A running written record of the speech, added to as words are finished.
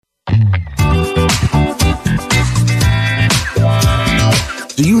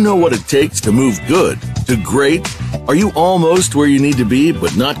know what it takes to move good to great? Are you almost where you need to be,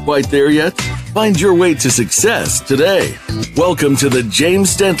 but not quite there yet? Find your way to success today. Welcome to the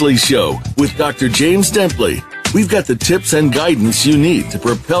James Dentley Show with Dr. James Dentley. We've got the tips and guidance you need to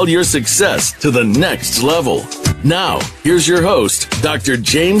propel your success to the next level. Now, here's your host, Dr.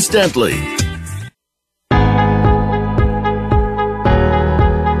 James Dentley.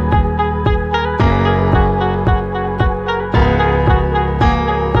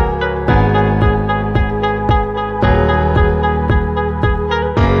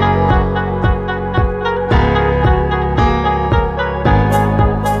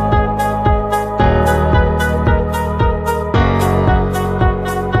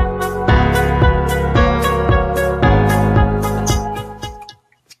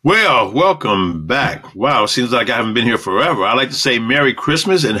 Well, welcome back. Wow, seems like I haven't been here forever. I'd like to say Merry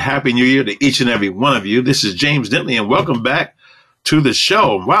Christmas and Happy New Year to each and every one of you. This is James Dentley, and welcome back to the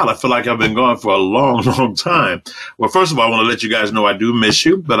show. Wow, I feel like I've been gone for a long, long time. Well, first of all, I want to let you guys know I do miss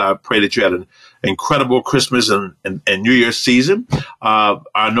you, but I pray that you had an incredible Christmas and New Year's season.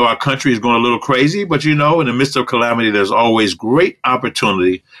 I know our country is going a little crazy, but you know, in the midst of calamity, there's always great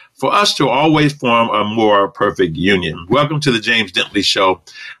opportunity for us to always form a more perfect union. Welcome to the James Dentley Show.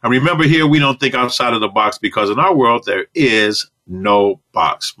 And remember, here we don't think outside of the box, because in our world, there is no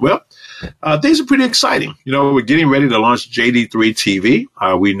box. Well, things are pretty exciting. You know, we're getting ready to launch JD3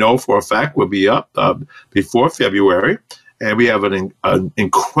 TV. We know for a fact we'll be up before February. And we have an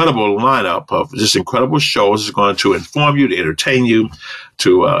incredible lineup of just incredible shows. It's going to inform you, to entertain you,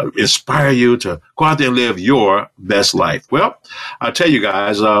 to inspire you to go out there and live your best life. Well, I'll tell you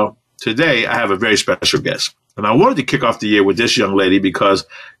guys, today I have a very special guest. And I wanted to kick off the year with this young lady because,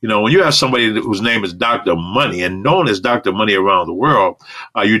 you know, when you have somebody whose name is Dr. Money and known as Dr. Money around the world,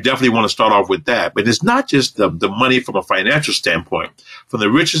 you definitely want to start off with that. But it's not just the money from a financial standpoint, from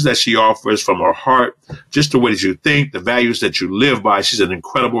the riches that she offers, from her heart, just the way that you think, the values that you live by. She's an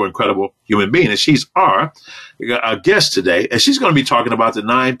incredible, incredible human being. And she's our guest today. And she's going to be talking about the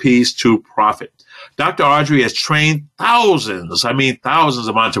 9 P's to profit. Dr. Audrey has trained thousands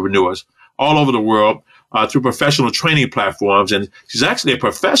of entrepreneurs all over the world through professional training platforms. And she's actually a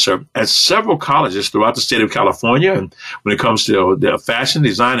professor at several colleges throughout the state of California. And when it comes to the fashion,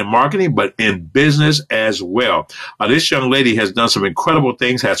 design, and marketing, but in business as well. This young lady has done some incredible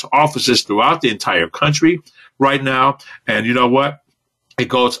things, has offices throughout the entire country right now. And you know what? It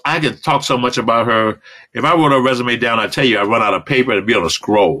goes, I can talk so much about her. If I wrote her resume down, I tell you, I run out of paper to be on a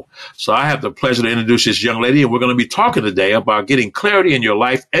scroll. So I have the pleasure to introduce this young lady, and we're going to be talking today about getting clarity in your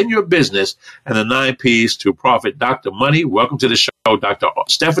life and your business and the 9 P's to profit. Dr. Money, welcome to the show, Dr.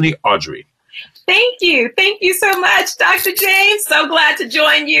 Stephanie Audrey. Thank you. Thank you so much, Dr. James. So glad to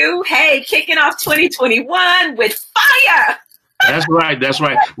join you. Hey, kicking off 2021 with fire. That's right. That's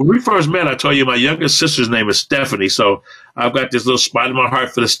right. When we first met, I told you my youngest sister's name is Stephanie. So I've got this little spot in my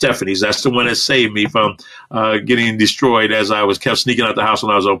heart for the Stephanies. That's the one that saved me from getting destroyed as I was kept sneaking out the house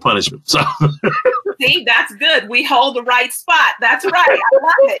when I was on punishment. So see, that's good. We hold the right spot. That's right. I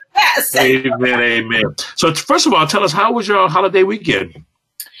love it. Yes. Amen. Amen. So first of all, tell us, how was your holiday weekend?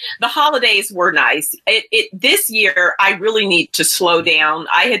 The holidays were nice. This year, I really need to slow down.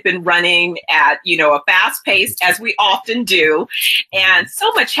 I had been running at, a fast pace, as we often do, and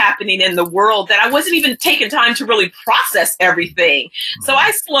so much happening in the world that I wasn't even taking time to really process everything. So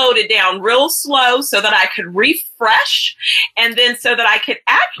I slowed it down real slow so that I could refresh, and then so that I could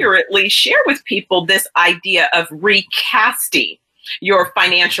accurately share with people this idea of recasting your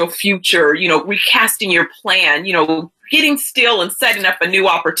financial future, recasting your plan, getting still and setting up a new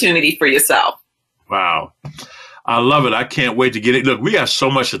opportunity for yourself. Wow. I love it. I can't wait to get it. Look, we have so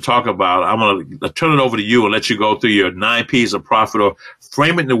much to talk about. I'm going to turn it over to you and let you go through your 9 P's of profit, or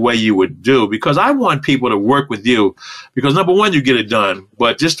frame it in the way you would do, because I want people to work with you because, number one, you get it done,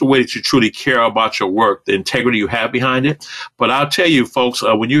 but just the way that you truly care about your work, the integrity you have behind it. But I'll tell you, folks,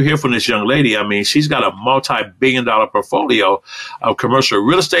 when you hear from this young lady, she's got a multi-billion-dollar portfolio of commercial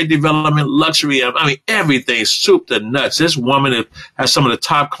real estate development, luxury, everything, soup to nuts. This woman has some of the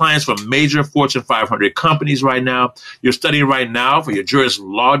top clients from major Fortune 500 companies right now. You're studying right now for your Juris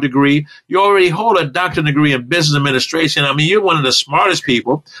Law degree. You already hold a doctorate degree in business administration. You're one of the smartest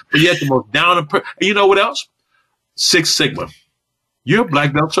people, but yet the most down and you know what else? Six Sigma. You're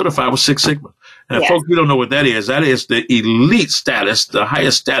Black Belt certified with Six Sigma. And Yes. folks, we don't know what that is. That is the elite status, the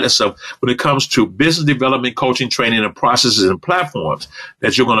highest status of when it comes to business development, coaching, training, and processes and platforms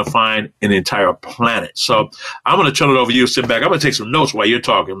that you're going to find in the entire planet. So I'm going to turn it over to you. Sit back. I'm going to take some notes while you're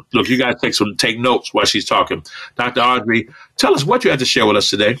talking. Look, you guys take notes while she's talking. Dr. Audrey, tell us what you have to share with us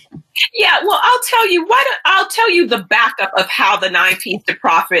today. Yeah, well, I'll tell you the backup of how the 9 P's to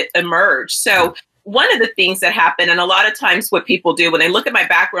profit emerged. So one of the things that happened, and a lot of times what people do when they look at my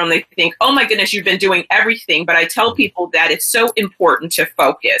background, they think, oh my goodness, you've been doing everything. But I tell people that it's so important to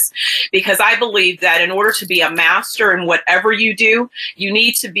focus, because I believe that in order to be a master in whatever you do, you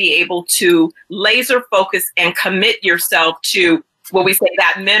need to be able to laser focus and commit yourself to what we say,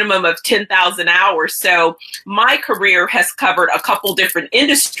 that minimum of 10,000 hours. So my career has covered a couple different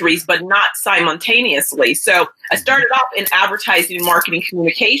industries, but not simultaneously. So I started off in advertising and marketing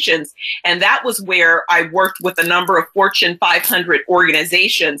communications, and that was where I worked with a number of Fortune 500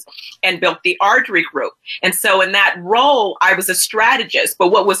 organizations and built the Ardrey Group. And so in that role, I was a strategist.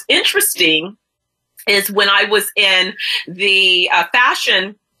 But what was interesting is when I was in the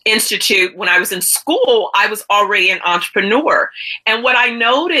fashion institute, when I was in school, I was already an entrepreneur. And what I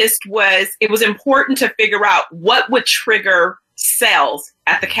noticed was it was important to figure out what would trigger sales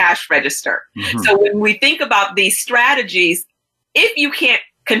at the cash register. Mm-hmm. So when we think about these strategies, if you can't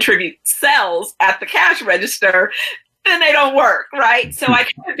contribute sales at the cash register, then they don't work, right? So I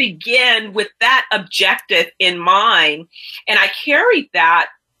kind of began with that objective in mind, and I carried that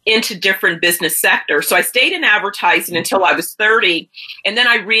into different business sectors. So I stayed in advertising until I was 30, and then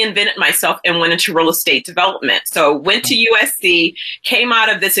I reinvented myself and went into real estate development. So went to USC, came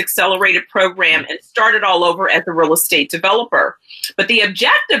out of this accelerated program, and started all over as a real estate developer. But the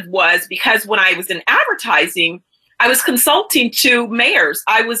objective was, because when I was in advertising, I was consulting to mayors.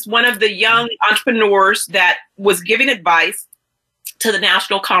 I was one of the young entrepreneurs that was giving advice to the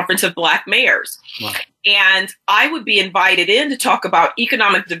National Conference of Black Mayors. Wow. And I would be invited in to talk about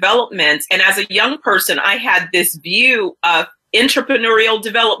economic development. And as a young person, I had this view of entrepreneurial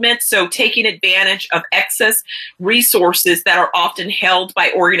development, so taking advantage of excess resources that are often held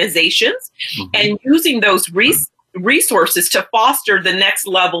by organizations, mm-hmm. and using those resources to foster the next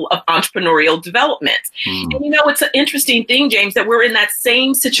level of entrepreneurial development. Mm. And it's an interesting thing, James, that we're in that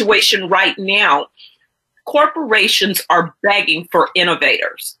same situation right now. Corporations are begging for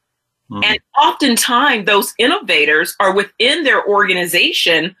innovators. Mm-hmm. And oftentimes those innovators are within their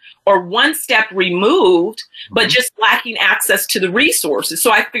organization or one step removed, mm-hmm. but just lacking access to the resources.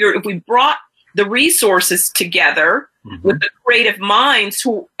 So I figured if we brought the resources together, mm-hmm. with the creative minds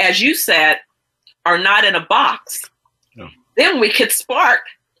who, as you said, are not in a box, yeah. then we could spark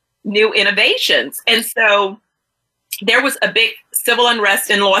new innovations. And so there was a big civil unrest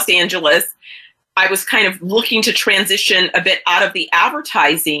in Los Angeles. I was kind of looking to transition a bit out of the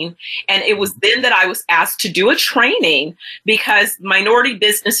advertising. And it was then that I was asked to do a training because minority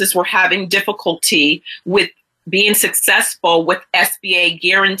businesses were having difficulty with being successful with SBA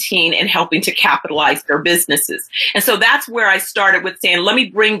guaranteeing and helping to capitalize their businesses. And so that's where I started with saying, let me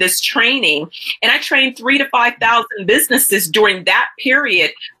bring this training. And I trained 3,000 to 5,000 businesses during that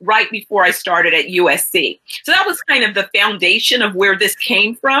period right before I started at USC. So that was kind of the foundation of where this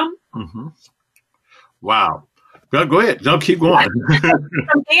came from. Mm-hmm. Wow. Go ahead. Don't keep going.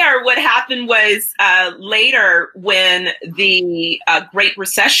 From there, what happened was later when the Great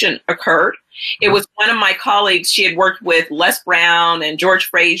Recession occurred, it was one of my colleagues. She had worked with Les Brown and George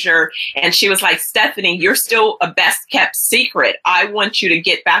Fraser. And she was like, Stephanie, you're still a best kept secret. I want you to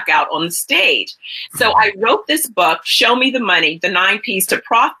get back out on the stage. So I wrote this book, Show Me the Money, the 9 P's to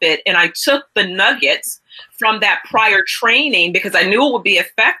Profit. And I took the nuggets from that prior training because I knew it would be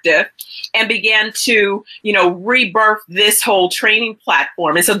effective and began to, rebirth this whole training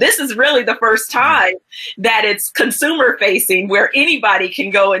platform. And so this is really the first time that it's consumer facing where anybody can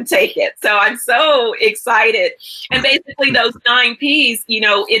go and take it. So I'm so excited. And basically those 9 P's,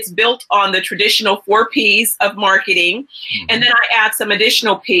 it's built on the traditional 4 P's of marketing. And then I add some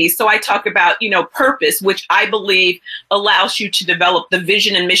additional P's. So I talk about, purpose, which I believe allows you to develop the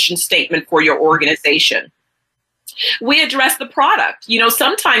vision and mission statement for your organization. We address the product.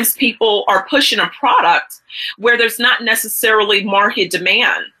 Sometimes people are pushing a product where there's not necessarily market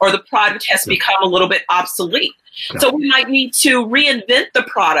demand or the product has become a little bit obsolete. Yeah. So we might need to reinvent the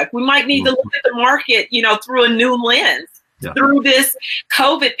product. We might need to look at the market, through a new lens. Yeah. Through this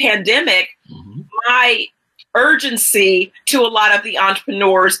COVID pandemic, my urgency to a lot of the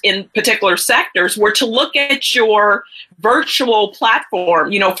entrepreneurs in particular sectors were to look at your virtual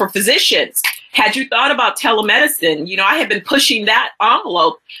platform, for physicians. Had you thought about telemedicine? I have been pushing that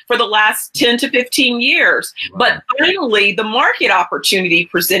envelope for the last 10 to 15 years. Wow. But finally, the market opportunity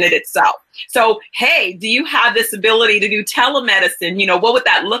presented itself. So, hey, do you have this ability to do telemedicine? What would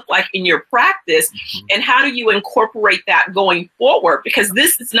that look like in your practice? Mm-hmm. And how do you incorporate that going forward? Because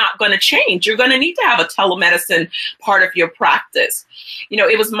this is not going to change. You're going to need to have a telemedicine part of your practice.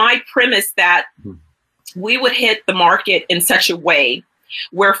 It was my premise that we would hit the market in such a way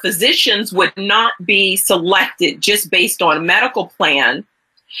where physicians would not be selected just based on a medical plan,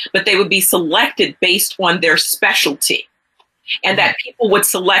 but they would be selected based on their specialty. And that people would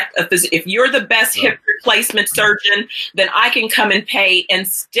select if you're the best hip replacement surgeon, then I can come and pay and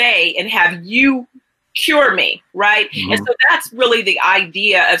stay and have you cure me, right? Mm-hmm. And so that's really the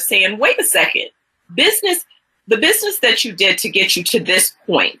idea of saying, wait a second, the business that you did to get you to this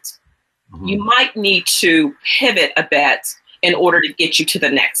point, mm-hmm. you might need to pivot a bit in order to get you to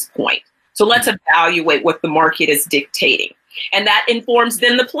the next point. So let's evaluate what the market is dictating. And that informs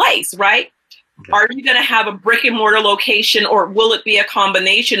then the place, right? Okay. Are you going to have a brick and mortar location, or will it be a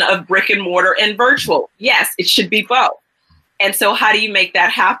combination of brick and mortar and virtual? Yes, it should be both. And so how do you make that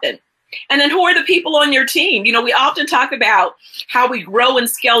happen? And then who are the people on your team? We often talk about how we grow and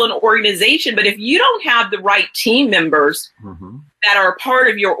scale an organization, but if you don't have the right team members mm-hmm. that are a part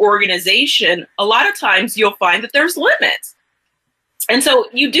of your organization, a lot of times you'll find that there's limits. And so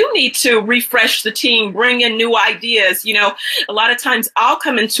you do need to refresh the team, bring in new ideas. A lot of times I'll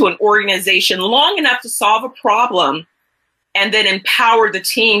come into an organization long enough to solve a problem and then empower the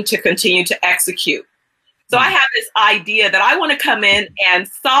team to continue to execute. So I have this idea that I want to come in and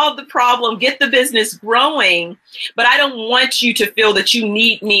solve the problem, get the business growing, but I don't want you to feel that you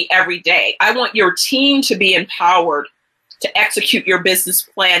need me every day. I want your team to be empowered to execute your business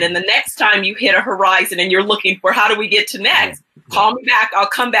plan. And the next time you hit a horizon and you're looking for how do we get to next, call me back. I'll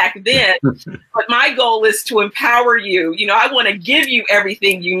come back then. But my goal is to empower you. I want to give you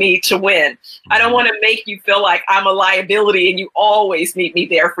everything you need to win. I don't want to make you feel like I'm a liability and you always need me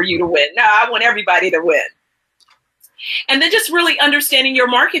there for you to win. No, I want everybody to win. And then just really understanding your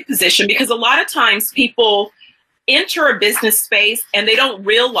market position, because a lot of times people enter a business space and they don't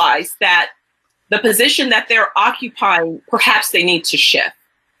realize that the position that they're occupying, perhaps they need to shift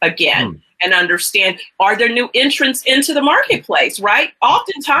again and understand, are there new entrants into the marketplace, right?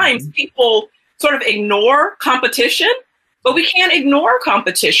 Oftentimes people sort of ignore competition, but we can't ignore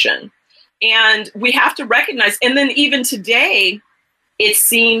competition. And we have to recognize, and then even today, it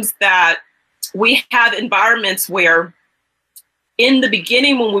seems that we have environments where in the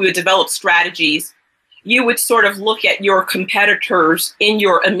beginning, when we would develop strategies, you would sort of look at your competitors in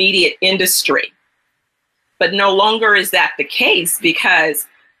your immediate industry. But no longer is that the case, because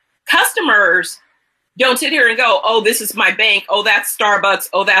customers don't sit here and go, oh, this is my bank. Oh, that's Starbucks.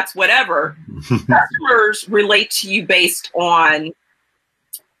 Oh, that's whatever. Customers relate to you based on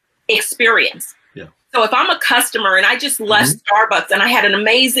experience. Yeah. So if I'm a customer and I just left Starbucks and I had an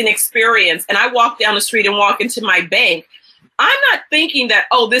amazing experience and I walk down the street and walk into my bank, I'm not thinking that,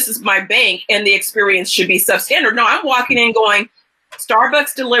 oh, this is my bank and the experience should be substandard. No, I'm walking in going,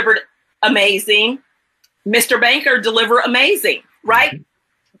 Starbucks delivered amazing. Mr. Banker deliver amazing, right?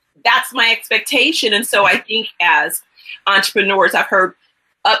 That's my expectation. And so I think as entrepreneurs, I've heard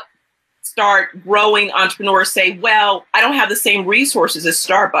upstart growing entrepreneurs say, well, I don't have the same resources as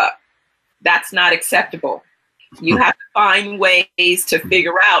Starbucks. That's not acceptable. You have to find ways to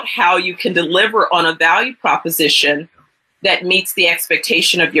figure out how you can deliver on a value proposition that meets the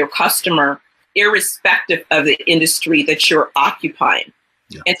expectation of your customer, irrespective of the industry that you're occupying.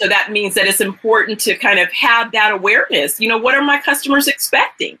 Yeah. And so that means that it's important to kind of have that awareness. What are my customers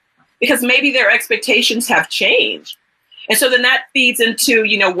expecting? Because maybe their expectations have changed. And so then that feeds into,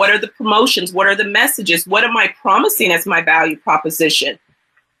 what are the promotions? What are the messages? What am I promising as my value proposition?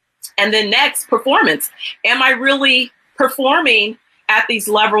 And then next, performance. Am I really performing at these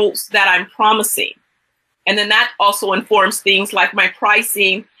levels that I'm promising? And then that also informs things like my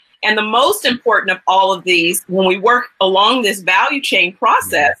pricing. And the most important of all of these, when we work along this value chain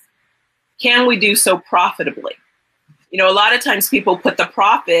process, can we do so profitably? A lot of times people put the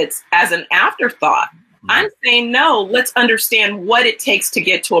profits as an afterthought. I'm saying, no, let's understand what it takes to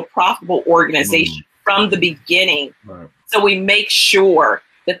get to a profitable organization from the beginning. Right. So we make sure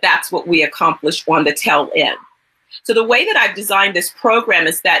that that's what we accomplish on the tail end. So the way that I've designed this program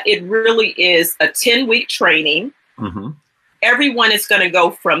is that it really is a 10-week training. Everyone is going to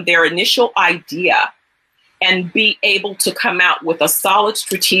go from their initial idea and be able to come out with a solid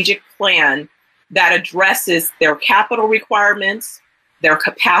strategic plan that addresses their capital requirements, their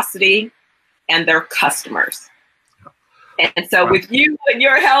capacity, and their customers. And so with you and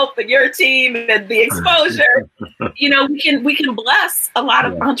your help and your team and the exposure, we can bless a lot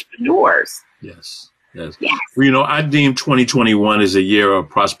of entrepreneurs. Yes. Well, I deem 2021 as a year of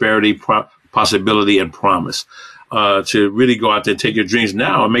prosperity, possibility, and promise. To really go out there and take your dreams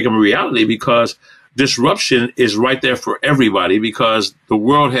now and make them a reality, because disruption is right there for everybody, because the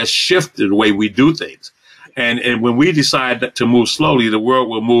world has shifted the way we do things. And when we decide to move slowly, the world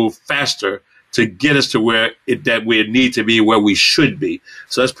will move faster to get us to where that we need to be, where we should be.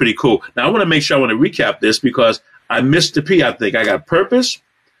 So that's pretty cool. Now, I want to recap this, because I missed the P, I think. I got purpose.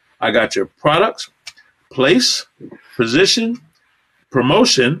 I got your products, place, position,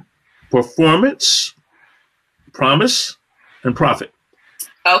 promotion, performance, promise, and profit.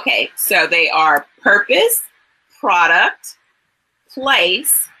 Okay, so they are purpose, product,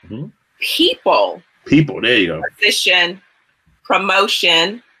 place, people. People, there you go. Position,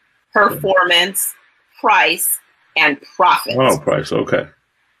 promotion, performance, price, and profit. Oh, price, okay.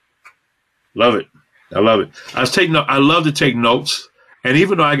 Love it. I love it. I love to take notes. And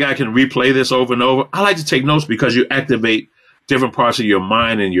even though I can replay this over and over, I like to take notes, because you activate different parts of your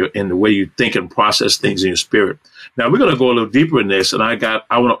mind and the way you think and process things in your spirit. Now, we're going to go a little deeper in this, and I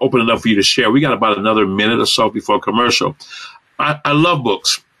want to open it up for you to share. We got about another minute or so before commercial. I love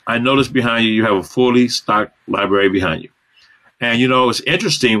books. I noticed behind you have a fully stocked library behind you. And, it's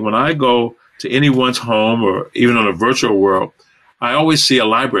interesting when I go to anyone's home or even on a virtual world, I always see a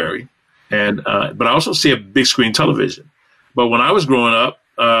library, but I also see a big screen television. But when I was growing up,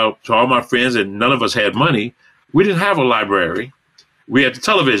 to all my friends, and none of us had money, we didn't have a library. We had the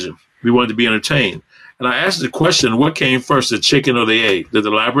television. We wanted to be entertained. And I asked the question, what came first, the chicken or the egg? Did the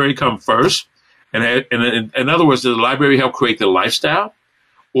library come first? And in other words, did the library help create the lifestyle?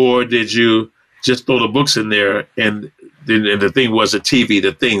 Or did you just throw the books in there and the thing was the TV,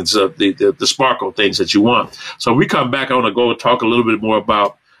 the things, the sparkle things that you want? So when we come back, I want to go talk a little bit more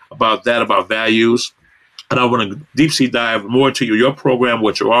about that, about values. And I want to deep sea dive more into your program,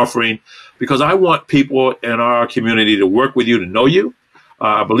 what you're offering, because I want people in our community to work with you, to know you.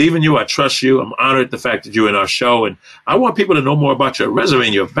 I believe in you. I trust you. I'm honored at the fact that you're in our show. And I want people to know more about your resume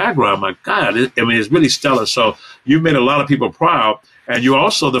and your background. My God, it's really stellar. So you've made a lot of people proud. And you're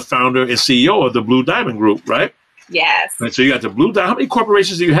also the founder and CEO of the Blue Diamond Group, right? Yes. And so you got the Blue Diamond. How many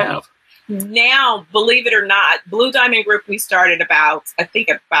corporations do you have? Now, believe it or not, Blue Diamond Group, we started about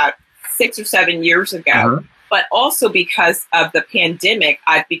 6 or 7 years ago. But also because of the pandemic,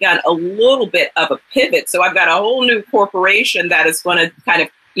 I've begun a little bit of a pivot. So I've got a whole new corporation that is going to kind of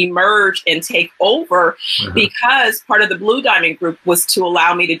emerge and take over, because part of the Blue Diamond Group was to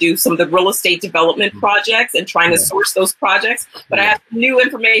allow me to do some of the real estate development projects and trying to source those projects. But I have new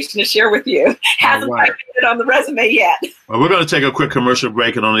information to share with you. Hasn't quite made it on the resume yet. Well, we're going to take a quick commercial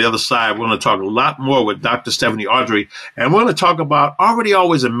break, and on the other side, we're going to talk a lot more with Dr. Stephanie Audrey, and we're going to talk about Already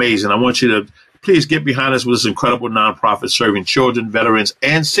Always Amazing. I want you to please get behind us with this incredible nonprofit serving children, veterans,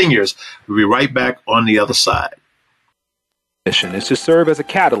 and seniors. We'll be right back on the other side. Mission is to serve as a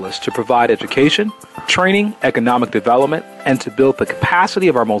catalyst to provide education, training, economic development, and to build the capacity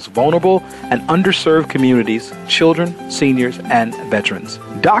of our most vulnerable and underserved communities, children, seniors, and veterans.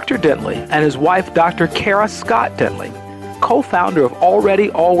 Dr. Dentley and his wife, Dr. Kara Scott Dentley, co-founder of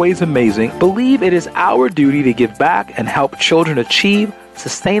Already Always Amazing, believe it is our duty to give back and help children achieve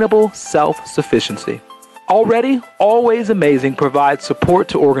sustainable self-sufficiency. Already Always Amazing provides support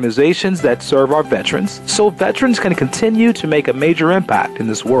to organizations that serve our veterans, so veterans can continue to make a major impact in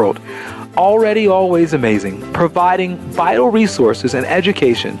this world. Already Always Amazing, providing vital resources and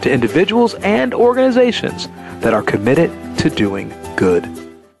education to individuals and organizations that are committed to doing good.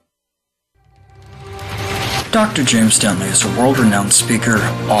 Dr. James Dentley is a world-renowned speaker,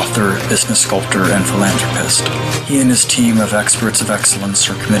 author, business sculptor, and philanthropist. He and his team of experts of excellence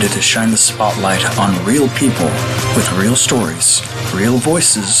are committed to shine the spotlight on real people with real stories, real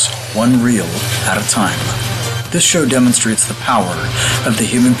voices, one reel at a time. This show demonstrates the power of the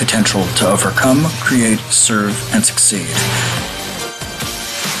human potential to overcome, create, serve, and succeed.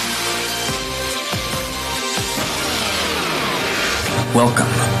 Welcome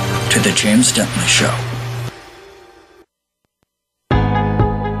to The James Dentley Show.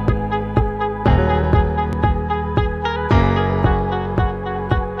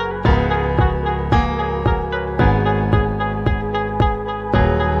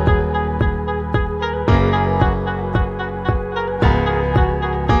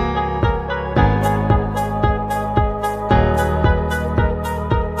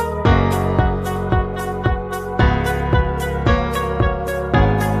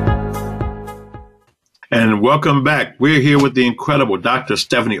 And welcome back. We're here with the incredible Dr.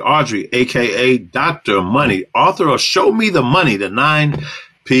 Stephanie Audrey, a.k.a. Dr. Money, author of Show Me the Money, the 9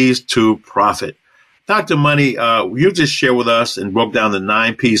 P's to Profit. Dr. Money, you just shared with us and broke down the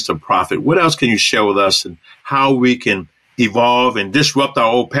 9 P's to profit. What else can you share with us and how we can evolve and disrupt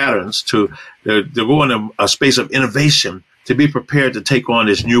our old patterns to go in a space of innovation, to be prepared to take on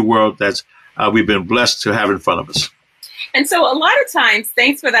this new world that's we've been blessed to have in front of us? And so a lot of times,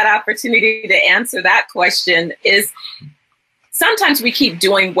 thanks for that opportunity to answer that question, is sometimes we keep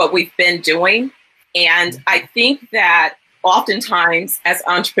doing what we've been doing. And I think that oftentimes as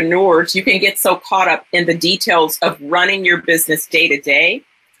entrepreneurs, you can get so caught up in the details of running your business day to day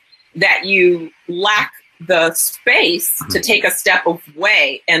that you lack the space to take a step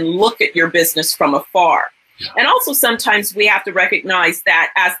away and look at your business from afar. And also sometimes we have to recognize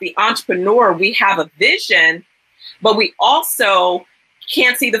that as the entrepreneur, we have a vision, but we also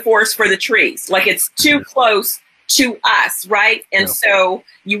can't see the forest for the trees. Like it's too close to us, right? And so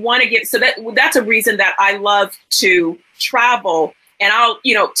you want to get, so that's a reason that I love to travel. And I'll,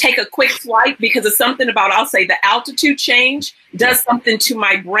 take a quick flight because it's something about, I'll say the altitude change does something to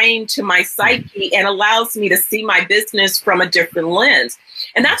my brain, to my psyche, and allows me to see my business from a different lens.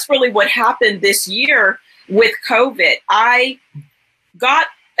 And that's really what happened this year with COVID. I got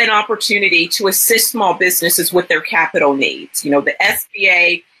an opportunity to assist small businesses with their capital needs. The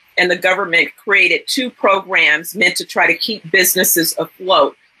SBA and the government created 2 programs meant to try to keep businesses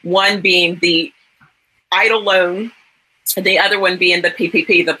afloat. One being the EIDL loan, and the other one being the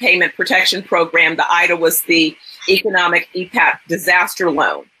PPP, the Payment Protection Program. The EIDL was the Economic Impact Disaster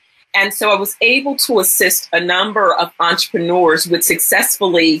Loan. And so I was able to assist a number of entrepreneurs with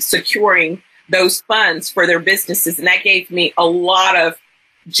successfully securing those funds for their businesses. And that gave me a lot of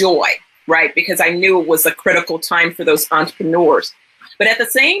joy, right? Because I knew it was a critical time for those entrepreneurs. But at the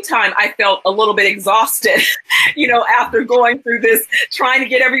same time, I felt a little bit exhausted, after going through this, trying to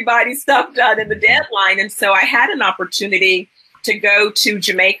get everybody's stuff done in the deadline. And so I had an opportunity to go to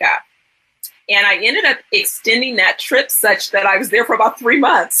Jamaica. And I ended up extending that trip such that I was there for about 3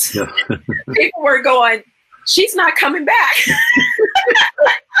 months. Yeah. People were going, she's not coming back.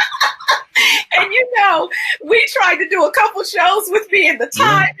 And we tried to do a couple shows with me and the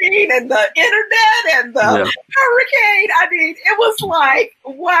timing and the internet and the hurricane. I mean, it was like,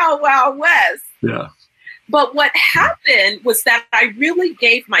 wow, wow, West. Yeah. But what happened was that I really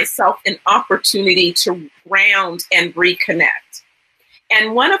gave myself an opportunity to ground and reconnect.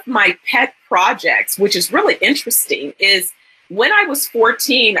 And one of my pet projects, which is really interesting, is when I was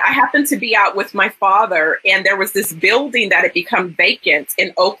 14, I happened to be out with my father, and there was this building that had become vacant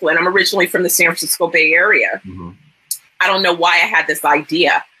in Oakland. I'm originally from the San Francisco Bay Area. Mm-hmm. I don't know why I had this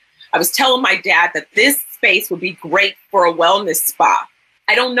idea. I was telling my dad that this space would be great for a wellness spa.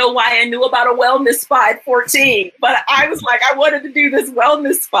 I don't know why I knew about a wellness spa at 14, but I was like, I wanted to do this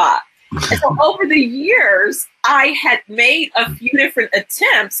wellness spa. And so over the years, I had made a few different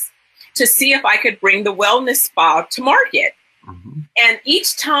attempts to see if I could bring the wellness spa to market. Mm-hmm. And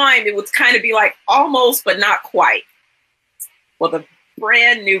each time it would kind of be like almost, but not quite. Well, the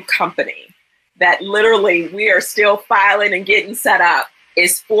brand new company that literally we are still filing and getting set up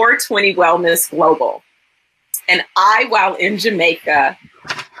is 420 Wellness Global. And I, while in Jamaica,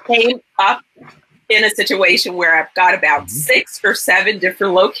 came up in a situation where I've got about 6 or 7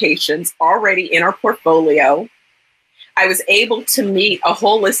 different locations already in our portfolio. I was able to meet a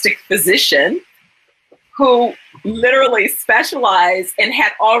holistic physician who literally specialized and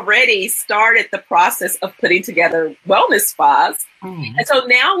had already started the process of putting together wellness spas. Mm-hmm. And so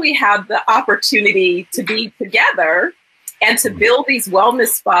now we have the opportunity to be together and to build these wellness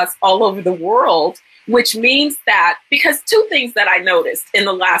spas all over the world, which means that, because 2 things that I noticed in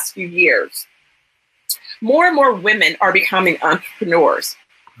the last few years, more and more women are becoming entrepreneurs.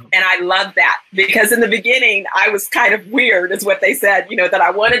 And I love that, because in the beginning, I was kind of weird, is what they said, that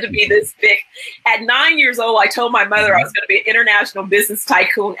I wanted to be this big. At 9 years old, I told my mother I was going to be an international business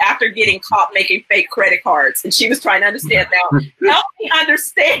tycoon after getting caught making fake credit cards. And she was trying to understand now. Help me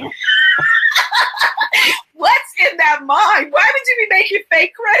understand. What's in that mind? Why would you be making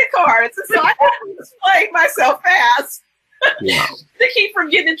fake credit cards? And so I had to explain myself fast. Yeah. To keep from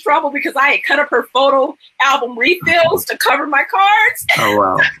getting in trouble, because I had cut up her photo album refills to cover my cards. Oh,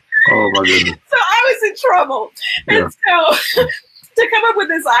 wow. Oh, my goodness. So I was in trouble. Yeah. And so to come up with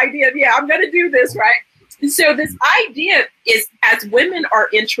this idea of, I'm going to do this, right? And so this idea is, as women are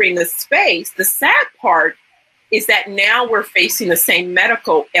entering the space, the sad part is that now we're facing the same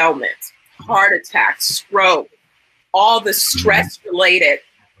medical ailments, heart attacks, stroke, all the stress-related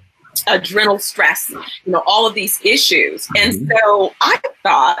adrenal stress, all of these issues. And so I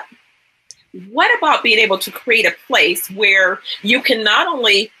thought, what about being able to create a place where you can not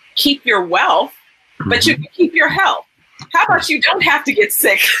only keep your wealth, but you can keep your health? How about you don't have to get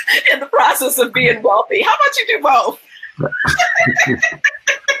sick in the process of being wealthy? How about you do both?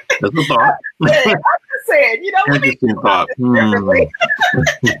 That's a thought. I'm just saying, let me think about this differently.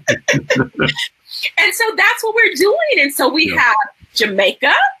 And so that's what we're doing. And so we have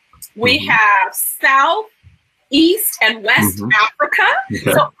Jamaica, we have South, East, and West Africa.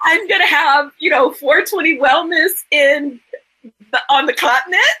 Okay. So I'm going to have, 420 Wellness on the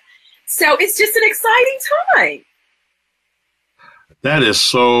continent. So it's just an exciting time. That is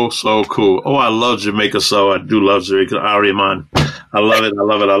so, so cool. Oh, I love Jamaica. So I do love Jamaica. Ariman. I love it. I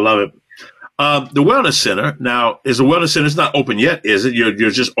love it. I love it. The Wellness Center. Now, is the Wellness Center? It's not open yet, is it? You're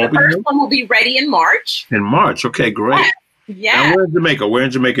just opening it? The first one will be ready in March. In March. Okay, great. Yeah. Now, where in Jamaica? Where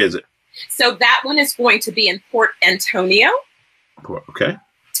in Jamaica is it? So that one is going to be in Port Antonio. Okay.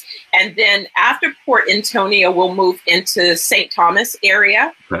 And then after Port Antonio, we'll move into St. Thomas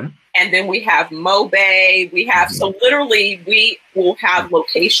area. Okay. And then we have Mobay. We have, so literally we will have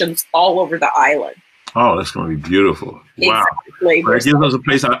locations all over the island. Oh, that's going to be beautiful. Wow. Exactly. That gives us a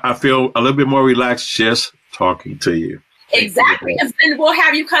place I feel a little bit more relaxed just talking to you. Exactly. And then we'll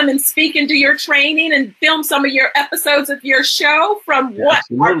have you come and speak and do your training and film some of your episodes of your show from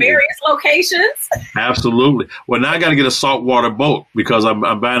our various locations. Absolutely. Well, now I got to get a saltwater boat because I'm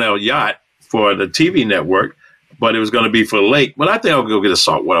buying a yacht for the TV network, but it was going to be for the lake. But I think I'll go get a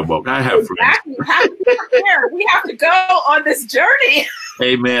saltwater boat. I have friends. We have to be prepared. We have to go on this journey.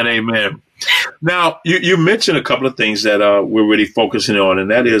 Amen. Amen. Now, you mentioned a couple of things that we're really focusing on,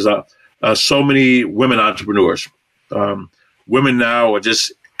 and that is so many women entrepreneurs. Women now are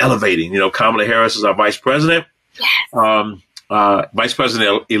just elevating. Kamala Harris is our vice president, vice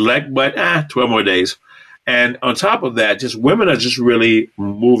president elect, but 12 more days. And on top of that, just women are just really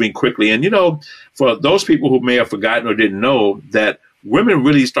moving quickly. And, for those people who may have forgotten or didn't know that women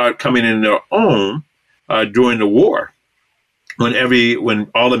really started coming in their own during the war. When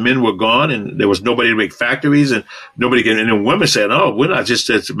all the men were gone and there was nobody to make factories and nobody can, and then women said, "Oh, we're not just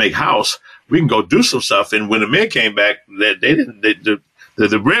to make house. We can go do some stuff." And when the men came back, the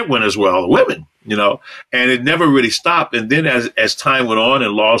breadwinners were all the women, and it never really stopped. And then as time went on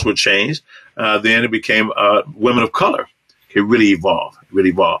and laws were changed, then it became women of color. It really evolved.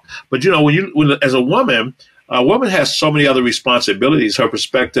 But when as a woman has so many other responsibilities. Her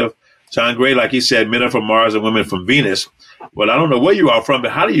perspective, John Gray, like he said, men are from Mars and women from Venus. Well, I don't know where you are from, but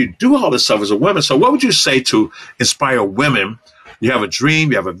how do you do all this stuff as a woman? So what would you say to inspire women? You have a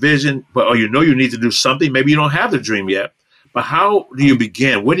dream, you have a vision, but you need to do something. Maybe you don't have the dream yet, but how do you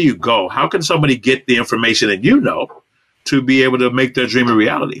begin? Where do you go? How can somebody get the information that to be able to make their dream a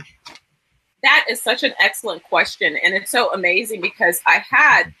reality? That is such an excellent question. And it's so amazing because I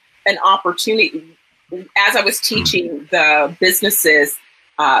had an opportunity as I was teaching the businesses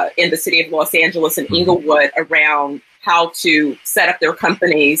in the city of Los Angeles and Inglewood around how to set up their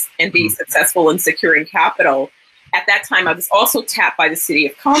companies and be successful in securing capital. At that time, I was also tapped by the city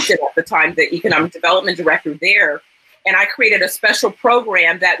of Compton at the time, the economic development director there. And I created a special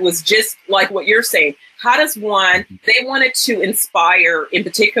program that was just like what you're saying. How does they wanted to inspire, in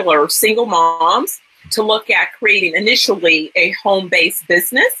particular, single moms to look at creating initially a home-based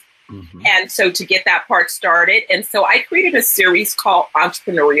business. And so to get that part started. And so I created a series called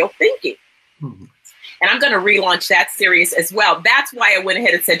Entrepreneurial Thinking. And I'm going to relaunch that series as well. That's why I went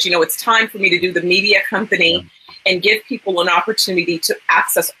ahead and said, it's time for me to do the media company and give people an opportunity to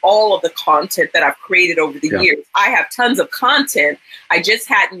access all of the content that I've created over the years. I have tons of content. I just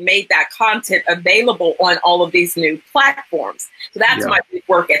hadn't made that content available on all of these new platforms. So that's my big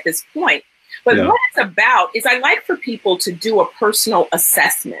work at this point. But what it's about is I like for people to do a personal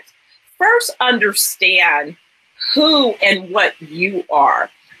assessment. First, understand who and what you are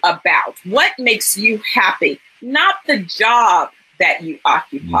about. What makes you happy? Not the job that you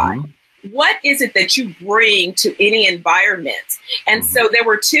occupy. What is it that you bring to any environment? And so there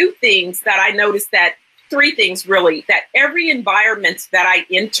were three things that every environment that I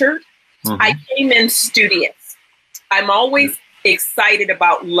entered, I came in studious. I'm always excited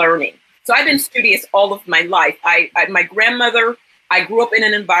about learning. So I've been studious all of my life. My grandmother, I grew up in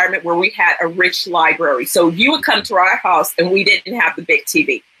an environment where we had a rich library. So you would come to our house and we didn't have the big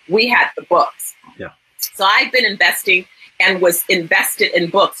TV. We had the books. So I've been investing and was invested in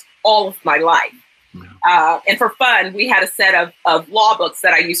books all of my life. And for fun, we had a set of law books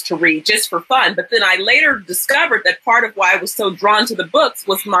that I used to read just for fun. But then I later discovered that part of why I was so drawn to the books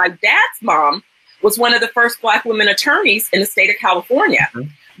was my dad's mom was one of the first Black women attorneys in the state of California.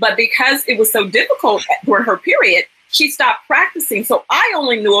 But because it was so difficult during her period, she stopped practicing. So I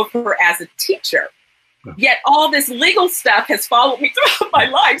only knew of her as a teacher. Yet all this legal stuff has followed me throughout my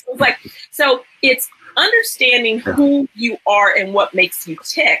life. So it's understanding who you are and what makes you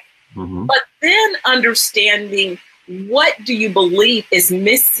tick, but then understanding what do you believe is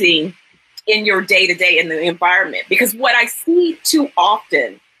missing in your day-to-day in the environment. Because what I see too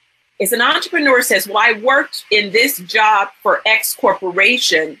often is an entrepreneur says, well, I worked in this job for X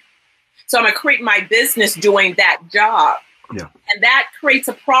corporation, so I'm going to create my business doing that job. Yeah. And that creates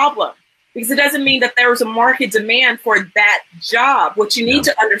a problem because it doesn't mean that there's a market demand for that job. What you need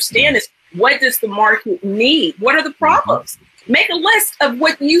to understand is, what does the market need? What are the problems? Make a list of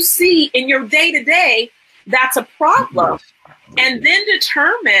what you see in your day-to-day that's a problem. And then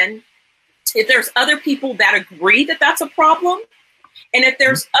determine if there's other people that agree that that's a problem. And if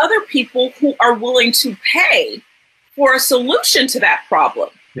there's other people who are willing to pay for a solution to that problem.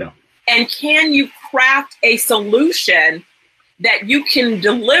 Yeah. And can you craft a solution that you can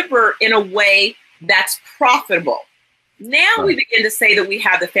deliver in a way that's profitable? Now we begin to say that we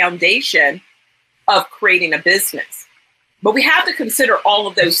have the foundation of creating a business. But we have to consider all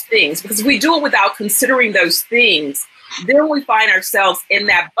of those things, because if we do it without considering those things, then we find ourselves in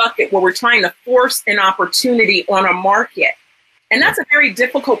that bucket where we're trying to force an opportunity on a market. And that's a very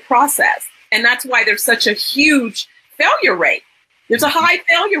difficult process. And that's why there's such a huge failure rate. There's a high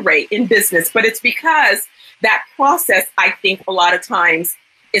failure rate in business, but it's because that process, I think, a lot of times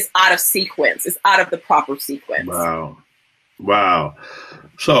is out of sequence, is out of the proper sequence. Wow.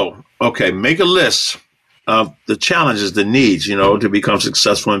 So, okay, make a list of the challenges, the needs, to become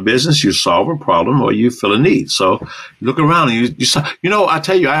successful in business. You solve a problem or you fill a need. So look around and I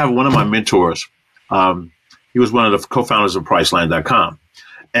tell you, I have one of my mentors. He was one of the co-founders of Priceline.com.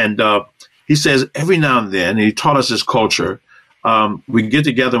 And he says every now and then, and he taught us this culture, we get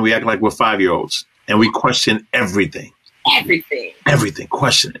together and we act like we're 5-year-olds and we question everything. Everything,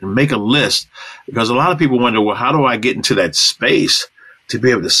 question it and make a list, because a lot of people wonder, well, how do I get into that space to be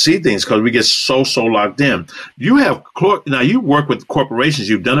able to see things? Because we get so locked in. Now you work with corporations.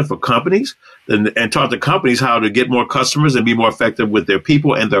 You've done it for companies and taught the companies how to get more customers and be more effective with their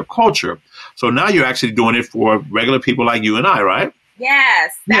people and their culture. So now you're actually doing it for regular people like you and I, right?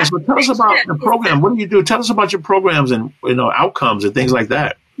 Yes. So tell us about the program. What do you do? Tell us about your programs and outcomes and things like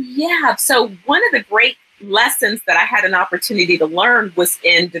that. Yeah. So one of the great lessons that I had an opportunity to learn was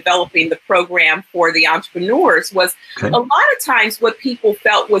in developing the program for the entrepreneurs was a lot of times what people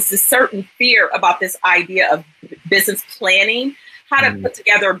felt was a certain fear about this idea of business planning, how to put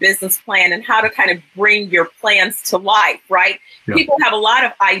together a business plan and how to kind of bring your plans to life, right? Yeah. People have a lot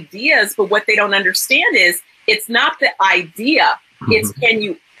of ideas, but what they don't understand is it's not the idea, it's can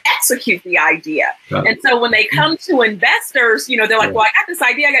you execute the idea. And so when they come to investors, they're like, well, I got this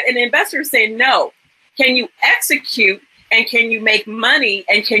idea, and the investors saying, no. Can you execute and can you make money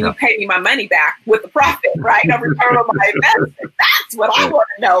and can you pay me my money back with the profit, right? A return on my investment. That's what I want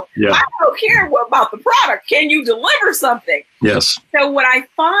to know. Yeah. I don't care about the product. Can you deliver something? Yes. So what I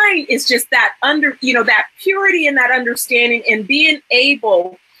find is just that that purity and that understanding and being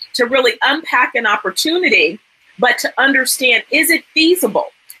able to really unpack an opportunity, but to understand, is it feasible?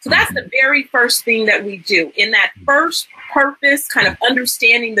 So that's the very first thing that we do in that first purpose, kind of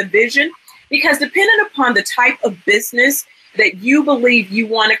understanding the vision. Because depending upon the type of business that you believe you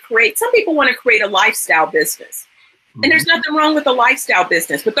want to create, some people want to create a lifestyle business. And there's nothing wrong with a lifestyle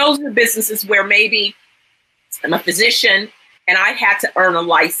business, but those are the businesses where maybe I'm a physician and I had to earn a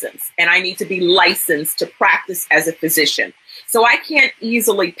license and I need to be licensed to practice as a physician. So I can't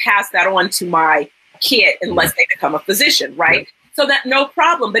easily pass that on to my kid unless they become a physician, right? So that no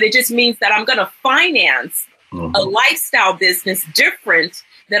problem, but it just means that I'm going to finance a lifestyle business different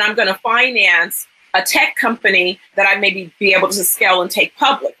than I'm going to finance a tech company that I maybe be able to scale and take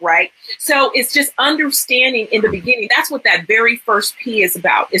public, right? So it's just understanding in the beginning. That's what that very first P is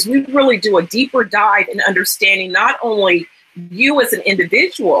about, is we really do a deeper dive in understanding not only you as an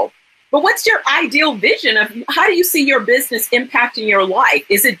individual, but what's your ideal vision of how do you see your business impacting your life?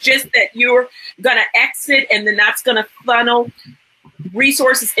 Is it just that you're going to exit and then that's going to funnel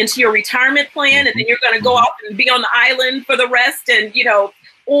resources into your retirement plan and then you're going to go off and be on the island for the rest and,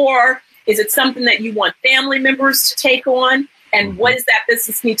 or is it something that you want family members to take on? And what does that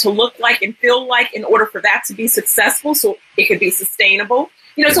business need to look like and feel like in order for that to be successful so it could be sustainable?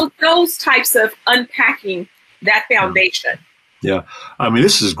 So those types of unpacking that foundation. Yeah. I mean,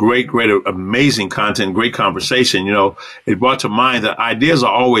 this is great, amazing content, great conversation. It brought to mind that ideas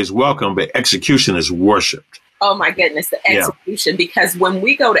are always welcome, but execution is worshipped. Oh, my goodness, the execution. Because when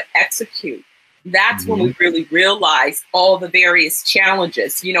we go to execute, That's when we really realized all the various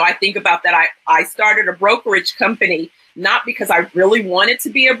challenges. I think about that. I started a brokerage company, not because I really wanted to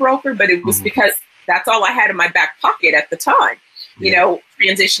be a broker, but it was because that's all I had in my back pocket at the time,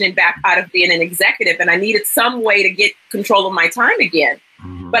 transitioning back out of being an executive. And I needed some way to get control of my time again.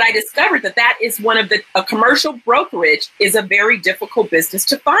 But I discovered that is a commercial brokerage is a very difficult business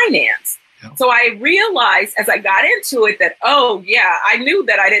to finance. So I realized as I got into it that, I knew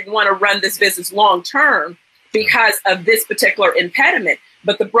that I didn't want to run this business long term because of this particular impediment.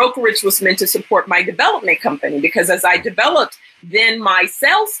 But the brokerage was meant to support my development company, because as I developed, then my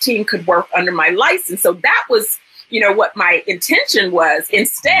sales team could work under my license. So that was, what my intention was.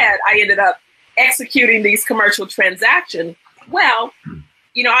 Instead, I ended up executing these commercial transactions. Well,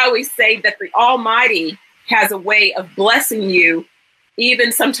 I always say that the Almighty has a way of blessing you,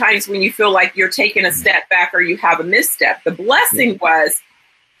 even sometimes when you feel like you're taking a step back or you have a misstep. The blessing was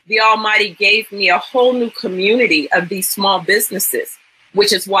the Almighty gave me a whole new community of these small businesses,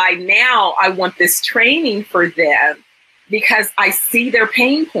 which is why now I want this training for them, because I see their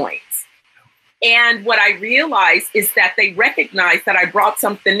pain points. And what I realized is that they recognized that I brought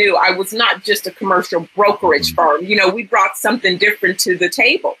something new. I was not just a commercial brokerage firm. We brought something different to the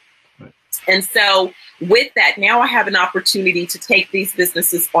table. And so with that, now I have an opportunity to take these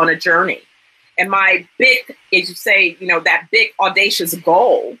businesses on a journey. And my big, as you say, that big audacious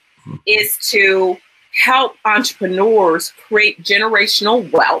goal is to help entrepreneurs create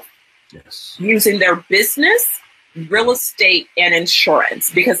generational wealth using their business, real estate, and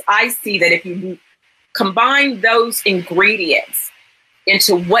insurance. Because I see that if you combine those ingredients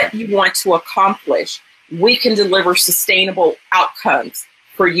into what you want to accomplish, we can deliver sustainable outcomes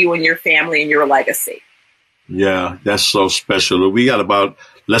for you and your family and your legacy. Yeah, that's so special. We got about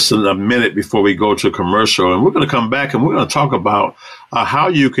less than a minute before we go to commercial, and we're going to come back and we're going to talk about how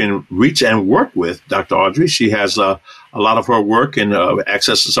you can reach and work with Dr. Audrey. She has a lot of her work and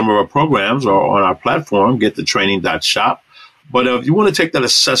access to some of her programs are on our platform, getthetraining.shop. But if you want to take that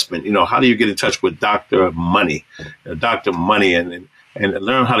assessment, how do you get in touch with Dr. Money, Dr. Money, and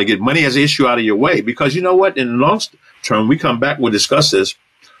learn how to get money as an issue out of your way? Because you know what? In the long term, we come back, we'll discuss this.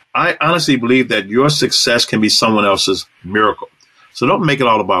 I honestly believe that your success can be someone else's miracle. So don't make it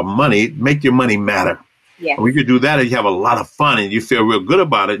all about money. Make your money matter. Yeah. And when you do that, and you have a lot of fun and you feel real good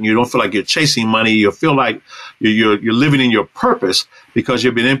about it, and you don't feel like you're chasing money. You feel like you're living in your purpose because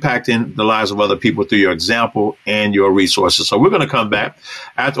you've been impacting the lives of other people through your example and your resources. So we're going to come back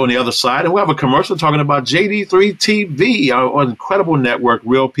on the other side, and we'll have a commercial talking about JD3 TV, our incredible network,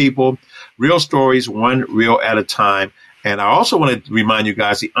 real people, real stories, one reel at a time. And I also want to remind you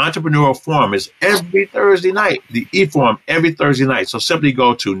guys, the Entrepreneurial Forum is every Thursday night, the E-Forum every Thursday night. So simply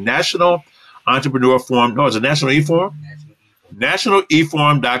go to National Entrepreneur Forum. No, it's a National E-Forum?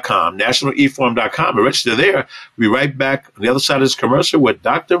 NationalEForum.com. NationalEForum.com. And register there. We'll be right back on the other side of this commercial with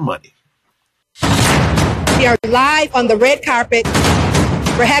Dr. Money. We are live on the red carpet.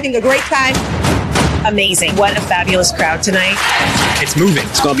 We're having a great time. Amazing. What a fabulous crowd tonight. It's moving.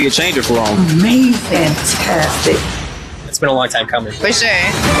 It's going to be a changer for all. Amazing. Fantastic. It's been a long time coming. For sure.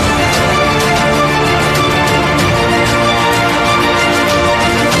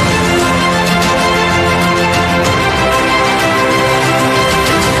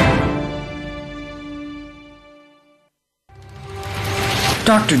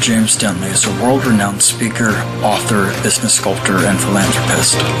 Dr. James Dentley is a world-renowned speaker, author, business sculptor, and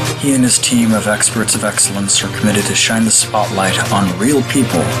philanthropist. He and his team of experts of excellence are committed to shine the spotlight on real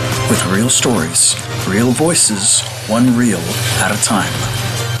people with real stories, real voices, one reel at a time.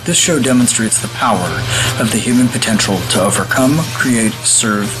 This show demonstrates the power of the human potential to overcome, create,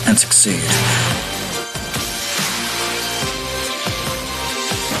 serve, and succeed.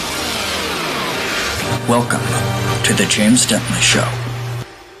 Welcome to The James Dentley Show.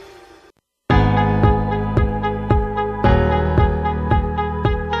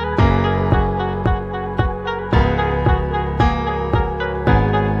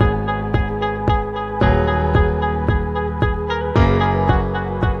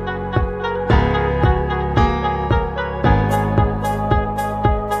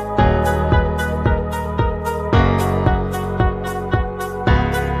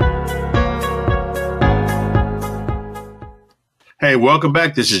 Hey, welcome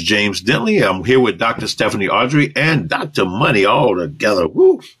back. This is James Dentley. I'm here with Dr. Stephanie Audrey and Dr. Money all together.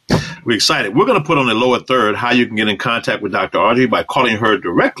 Woo! We're excited. We're going to put on the lower third how you can get in contact with Dr. Audrey by calling her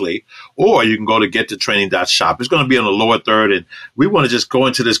directly, or you can go to getthetraining.shop. It's going to be on the lower third, and we want to just go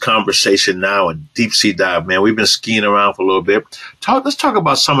into this conversation now and deep sea dive, man. We've been skiing around for a little bit. Let's talk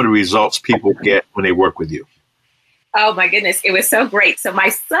about some of the results people get when they work with you. Oh my goodness, it was so great. So my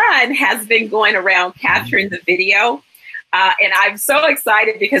son has been going around capturing the video. And I'm so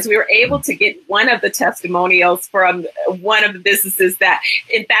excited because we were able to get one of the testimonials from one of the businesses that,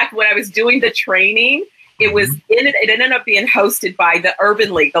 in fact, when I was doing the training, it ended up being hosted by the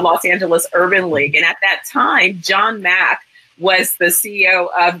Urban League, the Los Angeles Urban League. And at that time, John Mack was the CEO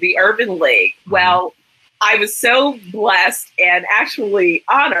of the Urban League. Well, I was so blessed and actually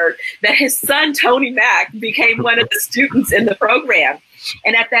honored that his son, Tony Mack, became one of the students in the program.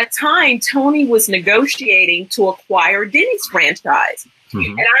 And at that time, Tony was negotiating to acquire Denny's franchise.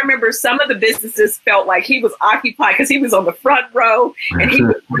 And I remember some of the businesses felt like he was occupied because he was on the front row and he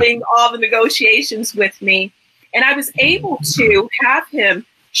was doing all the negotiations with me. And I was able to have him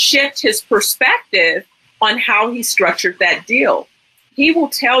shift his perspective on how he structured that deal. He will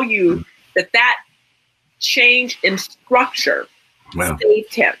tell you that that change in structure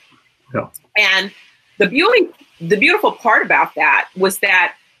saved him. Yeah. And the beautiful part about that was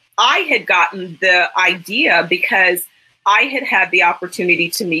that I had gotten the idea because I had had the opportunity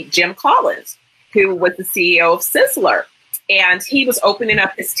to meet Jim Collins, who was the CEO of Sizzler. And he was opening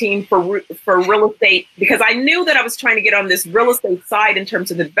up his team for real estate because I knew that I was trying to get on this real estate side in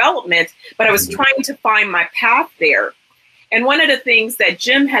terms of development, but I was trying to find my path there. And one of the things that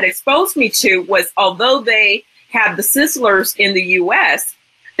Jim had exposed me to was, although they had the Sizzlers in the US,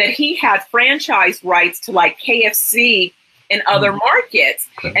 that he had franchise rights to like KFC and other markets.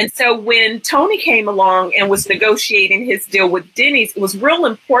 And so when Tony came along and was negotiating his deal with Denny's, it was real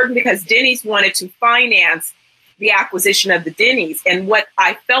important because Denny's wanted to finance the acquisition of the Denny's. And what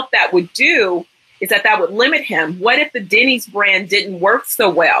I felt that would do is that would limit him. What if the Denny's brand didn't work so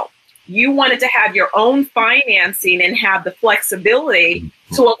well? You wanted to have your own financing and have the flexibility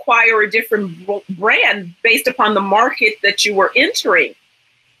to acquire a different brand based upon the market that you were entering.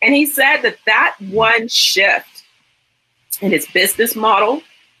 And he said that one shift in his business model,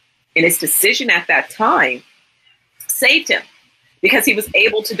 in his decision at that time, saved him because he was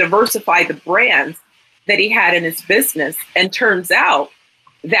able to diversify the brands that he had in his business. And turns out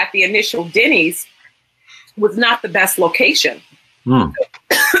that the initial Denny's was not the best location.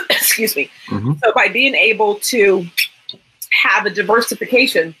 Excuse me. So by being able to have a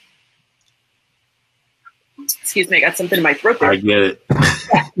diversification, excuse me, I got something in my throat there. I get it.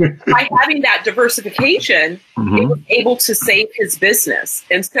 By having that diversification, it was able to save his business.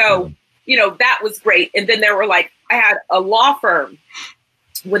 And so, that was great. And then there were I had a law firm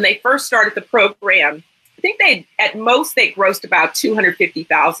when they first started the program. I think at most they grossed about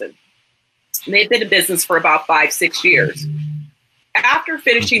 $250,000. They'd been in business for about 5-6 years. After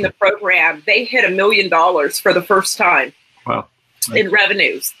finishing the program, they hit $1 million for the first time in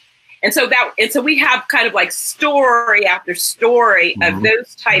revenues. And so we have kind of like story after story of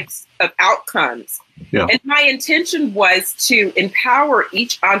those types of outcomes. Yeah. And my intention was to empower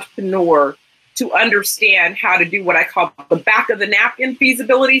each entrepreneur to understand how to do what I call the back of the napkin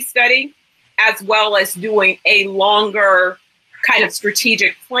feasibility study, as well as doing a longer kind of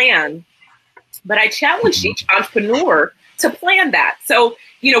strategic plan. But I challenged each entrepreneur to plan that. So,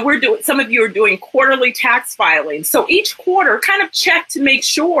 some of you are doing quarterly tax filings. So each quarter kind of check to make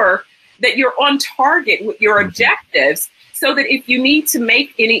sure that you're on target with your objectives so that if you need to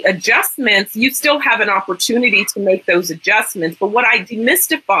make any adjustments, you still have an opportunity to make those adjustments. But what I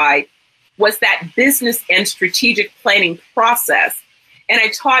demystified was that business and strategic planning process. And I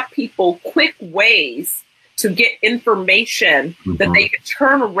taught people quick ways to get information that they could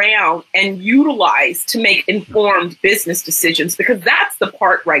turn around and utilize to make informed business decisions, because that's the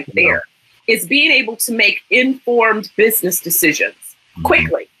part right there, is being able to make informed business decisions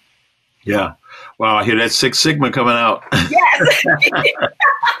quickly. Yeah. Wow. I hear that Six Sigma coming out. Yes.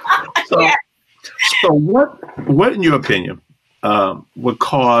 So what in your opinion, what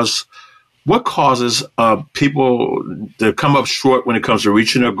causes people to come up short when it comes to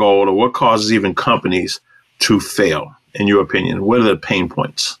reaching their goal, or what causes even companies to fail, in your opinion? What are the pain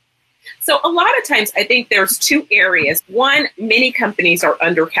points? So a lot of times I think there's two areas. One, many companies are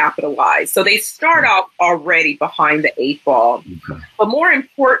undercapitalized. So they start off already behind the 8 ball. Okay. But more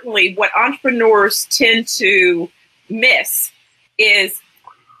importantly, what entrepreneurs tend to miss is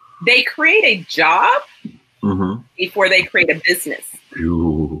they create a job before they create a business.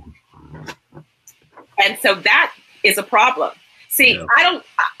 Ooh. And so that is a problem. See,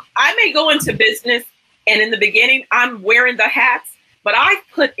 I may go into business and in the beginning I'm wearing the hats, but I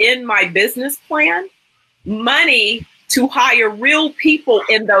put in my business plan money to hire real people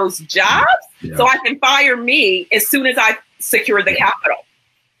in those jobs so I can fire me as soon as I secure the capital.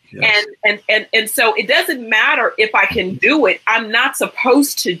 Yes. And so it doesn't matter if I can do it. I'm not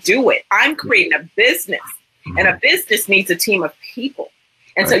supposed to do it. I'm creating a business. And a business needs a team of people.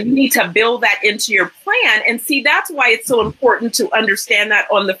 And so you need to build that into your plan. And see, that's why it's so important to understand that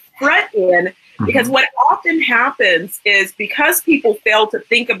on the front end, because what often happens is because people fail to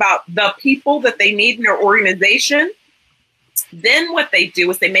think about the people that they need in their organization, then what they do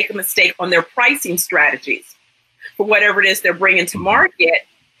is they make a mistake on their pricing strategies for whatever it is they're bringing to market.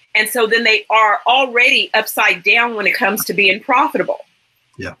 And so then they are already upside down when it comes to being profitable.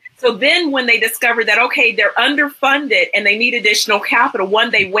 Yeah. So then when they discover that, okay, they're underfunded and they need additional capital,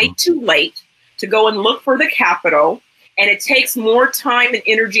 one, they wait too late to go and look for the capital. And it takes more time and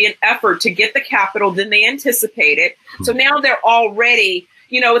energy and effort to get the capital than they anticipated. So now they're already,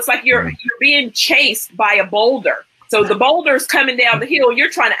 it's like you're being chased by a boulder. So the boulder's coming down the hill.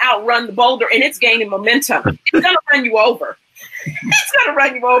 You're trying to outrun the boulder and it's gaining momentum. It's going to run you over. It's going to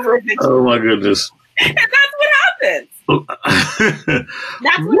run you over eventually. Oh, my goodness. And that's what happens.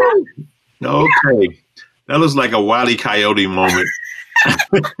 That's what happens. Okay. Yeah. That looks like a Wile E. Coyote moment.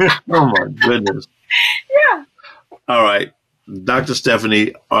 Oh, my goodness. Yeah. All right. Dr.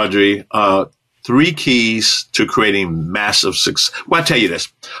 Stephanie, Audrey, 3 keys to creating massive success. Well, I tell you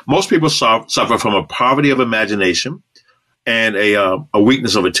this. Most people suffer from a poverty of imagination and a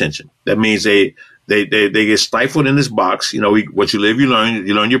weakness of attention. That means they get stifled in this box. What you live, you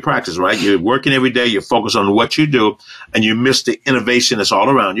learn your practice, right? You're working every day. You're focused on what you do and you miss the innovation that's all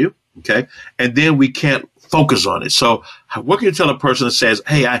around you. Okay. And then we can't focus on it. So what can you tell a person that says,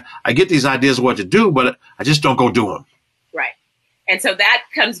 hey, I get these ideas of what to do, but I just don't go do them? Right. And so that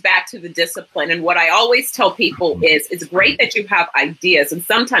comes back to the discipline. And what I always tell people is it's great that you have ideas. And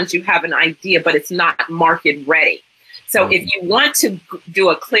sometimes you have an idea, but it's not market ready. So if you want to do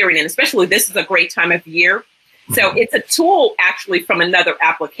a clearing, and especially this is a great time of year. So it's a tool actually from another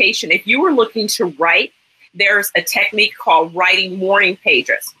application. If you were looking to write, there's a technique called writing morning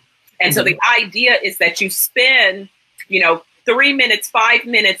pages. And so the idea is that you spend, 3 minutes, 5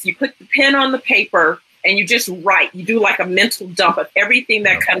 minutes, you put the pen on the paper and you just write. You do like a mental dump of everything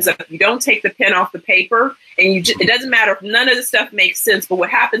that comes up. You don't take the pen off the paper and it doesn't matter if none of the stuff makes sense. But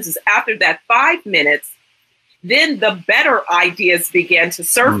what happens is after that 5 minutes, then the better ideas begin to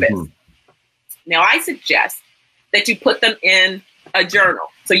surface. Now, I suggest that you put them in a journal.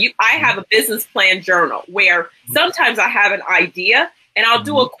 So I have a business plan journal where sometimes I have an idea and I'll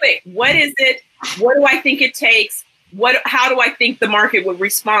do a quick, what is it? What do I think it takes? How do I think the market would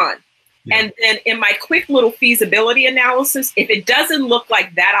respond? Yeah. And then in my quick little feasibility analysis, if it doesn't look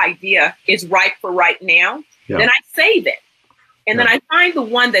like that idea is right for right now, then I save it. And then I find the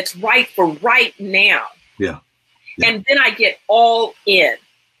one that's right for right now. Yeah. And then I get all in.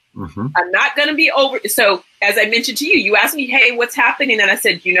 I'm not going to be over. So as I mentioned to you, you asked me, hey, what's happening? And I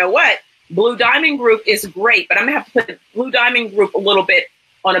said, you know what? Blue Diamond Group is great, but I'm going to have to put Blue Diamond Group a little bit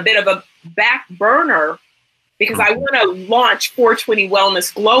on a bit of a back burner because I want to launch 420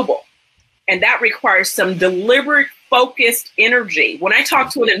 Wellness Global. And that requires some deliberate, focused energy. When I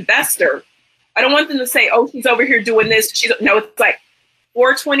talk to an investor, I don't want them to say, oh, she's over here doing this. No, it's like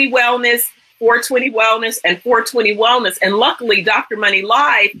 420 Wellness, 420 Wellness, and 420 Wellness. And luckily, Dr. Money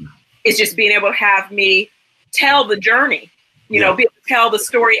Live is just being able to have me tell the journey, be able to tell the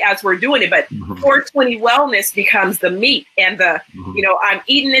story as we're doing it. But 420 Wellness becomes the meat and the, I'm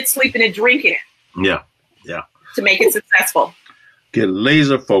eating it, sleeping it, drinking it. Yeah. To make it successful. Get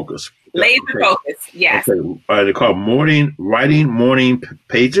laser focus. Laser focus, yes. Okay. They're called writing morning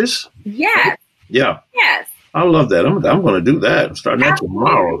pages? Yes. Yeah. Yes. I love that. I'm going to do that. I'm starting that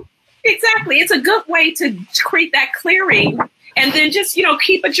tomorrow. Exactly. It's a good way to create that clearing and then just,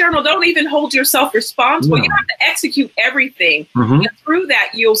 keep a journal. Don't even hold yourself responsible. You don't have to execute everything. And through that,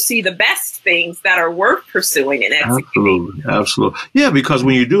 you'll see the best things that are worth pursuing and executing. Absolutely. Yeah, because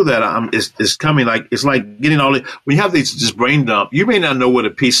when you do that, it's coming it's like getting all when you have this brain dump, you may not know where the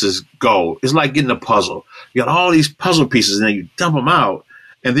pieces go. It's like getting a puzzle. You got all these puzzle pieces and then you dump them out.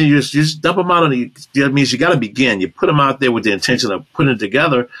 And then you just dump them out, and that means you got to begin. You put them out there with the intention of putting it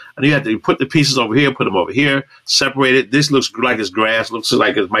together, and you have to put the pieces over here, put them over here, separate it. This looks like it's grass, looks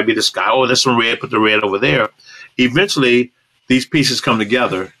like it might be the sky. Oh, there's some red, put the red over there. Eventually, these pieces come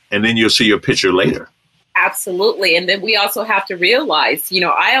together, and then you'll see your picture later. Absolutely. And then we also have to realize,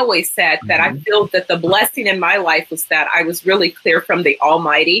 I always said that I feel that the blessing in my life was that I was really clear from the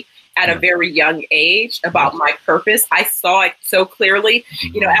Almighty at a very young age about my purpose. I saw it so clearly.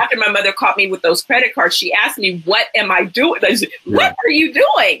 After my mother caught me with those credit cards, she asked me, what am I doing? I said, what are you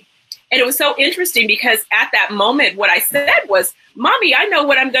doing? And it was so interesting because at that moment, what I said was, Mommy, I know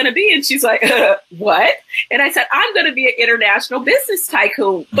what I'm going to be. And she's like, what? And I said, I'm going to be an international business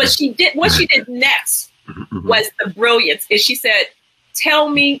tycoon. But what she did next was the brilliance. Is she said, tell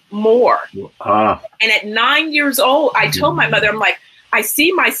me more. And at 9 years old, I told my mother, I'm like, I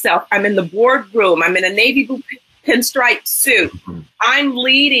see myself. I'm in the boardroom. I'm in a navy blue pinstripe suit. I'm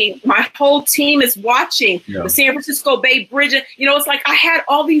leading. My whole team is watching the San Francisco Bay Bridge. You know, it's like I had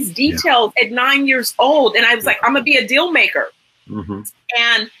all these details at 9 years old. And I was like, I'm going to be a deal maker.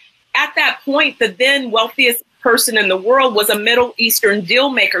 And at that point, the then wealthiest person in the world was a Middle Eastern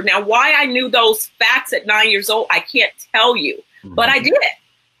deal maker. Now, why I knew those facts at 9 years old, I can't tell you, but I did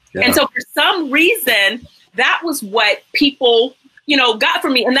it. And so for some reason, that was what people, you know, got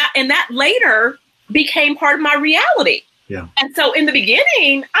from me. And that later became part of my reality. And so in the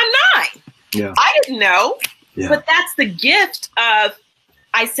beginning, I'm 9. I didn't know, but that's the gift of,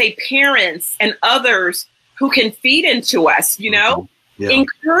 I say, parents and others who can feed into us, you know,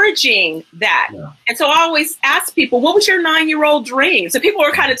 encouraging that. And so I always ask people, what was your 9-year-old dreams? And people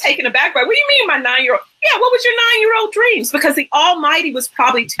are kind of taken aback by, what do you mean my 9-year-old? Yeah, what was your 9-year-old dreams? Because the Almighty was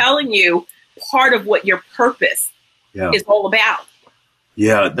probably telling you part of what your purpose is all about.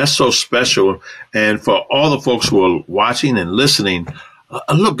 Yeah, that's so special. And for all the folks who are watching and listening,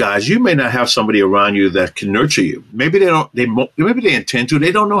 look, guys, you may not have somebody around you that can nurture you. Maybe they don't. Maybe they intend to.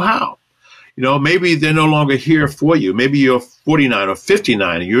 They don't know how. You know, maybe they're no longer here for you. Maybe you're 49 or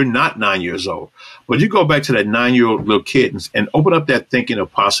 59 and you're not 9 years old. But you go back to that 9-year-old little kid and open up that thinking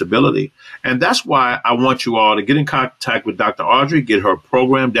of possibility. And that's why I want you all to get in contact with Dr. Audrey, get her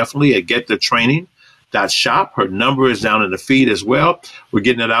program definitely at getthetraining.shop. Her number is down in the feed as well. We're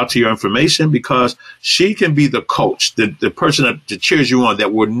getting it out to your information because she can be the coach, the person that cheers you on,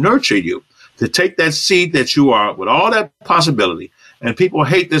 that will nurture you to take that seed that you are with all that possibility. And people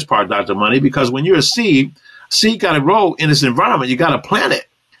hate this part, Dr. Money, because when you're a seed got to grow in this environment. You got to plant it.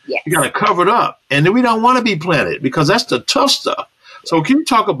 You got to cover it up. And then we don't want to be planted because that's the tough stuff. So can you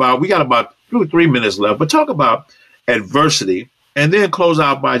talk about, we got about 2 or 3 minutes left, but talk about adversity and then close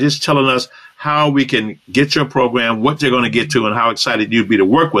out by just telling us how we can get your program, what they're going to get to, and how excited you'd be to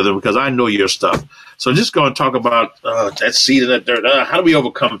work with them, because I know your stuff. So just go and talk about that seed in the dirt. How do we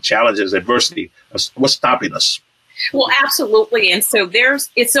overcome challenges, adversity? What's stopping us? Well, absolutely. And so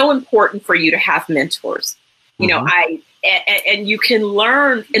it's so important for you to have mentors. You know, and you can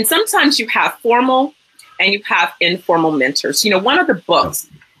learn, and sometimes you have formal and you have informal mentors. You know, one of the books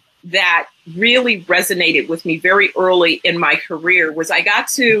that really resonated with me very early in my career was I got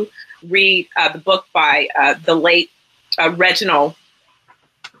to read the book by the late Reginald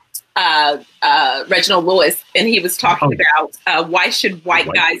Lewis, and he was talking about why should white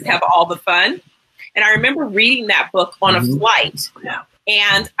guys have all the fun? And I remember reading that book on a flight,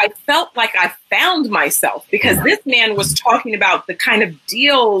 and I felt like I found myself because this man was talking about the kind of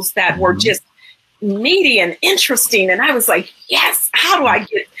deals that were just meaty and interesting. And I was like, yes, I want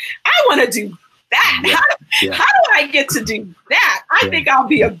to do that. How do I get to do that? I think I'll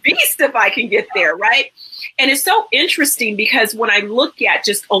be a beast if I can get there, right? And it's so interesting because when I look at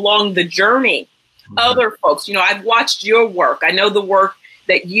just along the journey, other folks, you know, I've watched your work. I know the work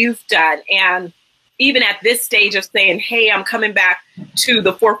that you've done. And even at this stage of saying, hey, I'm coming back to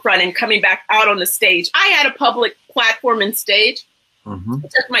the forefront and coming back out on the stage. I had a public platform and stage. I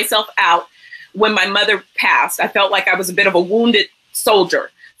took myself out when my mother passed. I felt like I was a bit of a wounded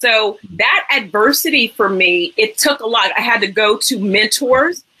soldier. So that adversity for me, it took a lot. I had to go to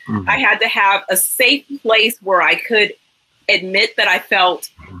mentors. I had to have a safe place where I could admit that I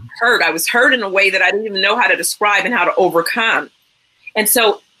felt hurt. I was hurt in a way that I didn't even know how to describe and how to overcome. And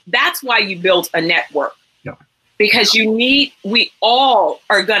so that's why you build a network, because we all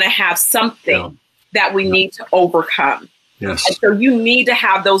are going to have something that we need to overcome. And so you need to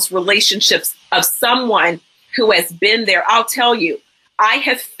have those relationships of someone who has been there. I'll tell you, I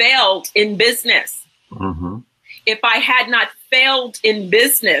have failed in business. If I had not failed in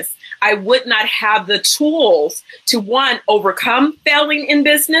business, I would not have the tools to, one, overcome failing in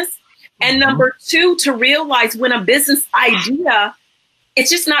business. And number two, to realize when a business idea, it's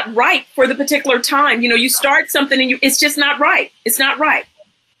just not right for the particular time. You know, you start something and it's just not right. It's not right.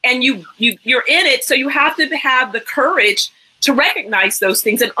 And you're in it. So you have to have the courage to recognize those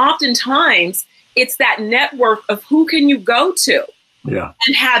things. And oftentimes it's that network of who can you go to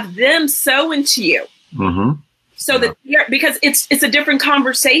and have them sow into you. So that, because it's a different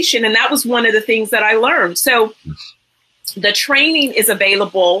conversation. And that was one of the things that I learned. So the training is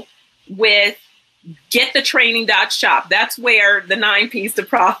available with getthetraining.shop. That's where the 9 P's to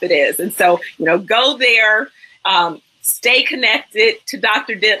profit is. And so, you know, go there, stay connected to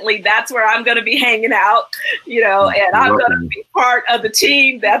Dr. Dentley. That's where I'm going to be hanging out, you know, and I'm going to be part of the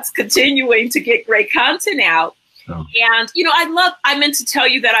team that's continuing to get great content out. And, you know, I meant to tell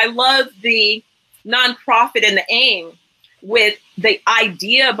you that I love the nonprofit and the aim with the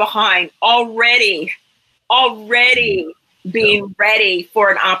idea behind already being ready for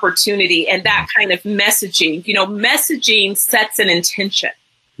an opportunity, and that kind of messaging. Messaging sets an intention.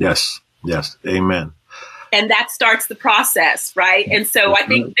 Yes. Amen. And that starts the process, right? And so I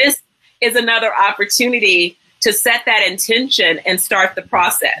think this is another opportunity to set that intention and start the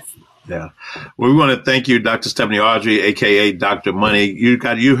process. Yeah. Well, we want to thank you, Dr. Stephanie Audrey, a.k.a. Dr. Money. You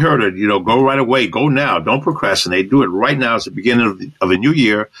heard it. Go right away. Go now. Don't procrastinate. Do it right now. It's the beginning of a new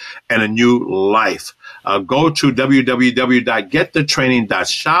year and a new life. Go to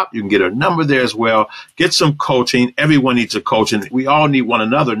www.getthetraining.shop. You can get her number there as well. Get some coaching. Everyone needs a coach, and we all need one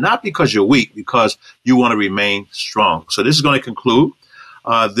another, not because you're weak, because you want to remain strong. So this is going to conclude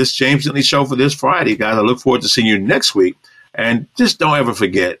this James Dentley Show for this Friday, guys. I look forward to seeing you next week. And just don't ever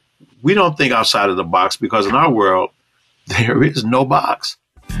forget, we don't think outside of the box, because in our world, there is no box.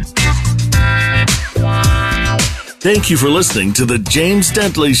 Thank you for listening to the James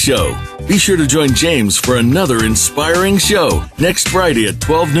Dentley Show. Be sure to join James for another inspiring show next Friday at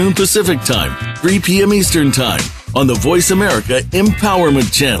 12 noon Pacific Time, 3 p.m. Eastern Time on the Voice America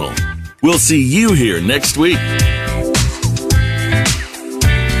Empowerment Channel. We'll see you here next week.